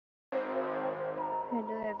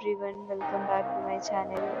Hello everyone, welcome back to my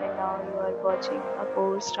channel and now you are watching a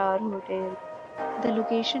 4-star hotel. The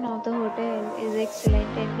location of the hotel is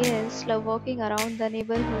excellent and guests love walking around the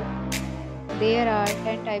neighborhood. There are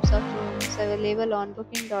 10 types of rooms available on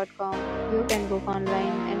booking.com. You can book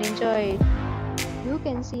online and enjoy it. You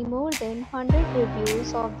can see more than 100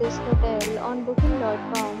 reviews of this hotel on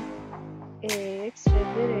booking.com. Its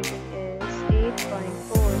review rating is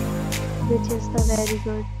 8.4, which is the very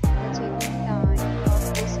good. The check-in time of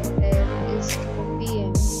this hotel is 2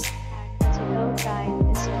 p.m. and the check-out time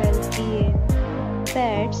is 12 p.m.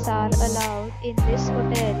 Pets are allowed in this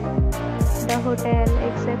hotel. The hotel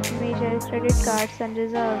accepts major credit cards and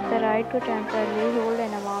reserves the right to temporarily hold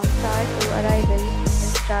an amount prior to arrival.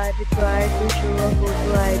 Guests are required to show a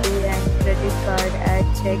photo ID and credit card at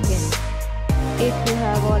check-in. If you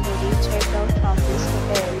have already checked out from this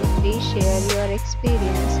hotel, please share your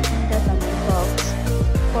experience in the comment box.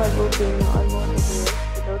 For booking or more details,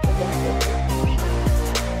 below the link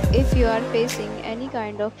description. If you are facing any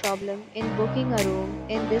kind of problem in booking a room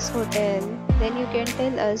in this hotel, then you can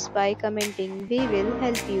tell us by commenting. We will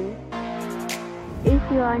help you. If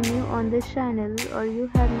you are new on this channel or you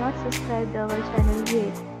have not subscribed our channel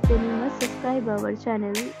yet, then you must subscribe our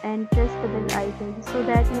channel and press the bell icon so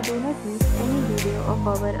that you do not miss any video of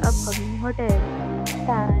our upcoming hotel.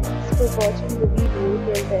 Thanks for watching the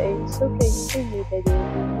video till the end. So friends, we meet again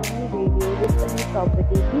in a new video with a new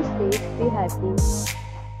property. Be safe, be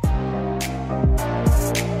happy.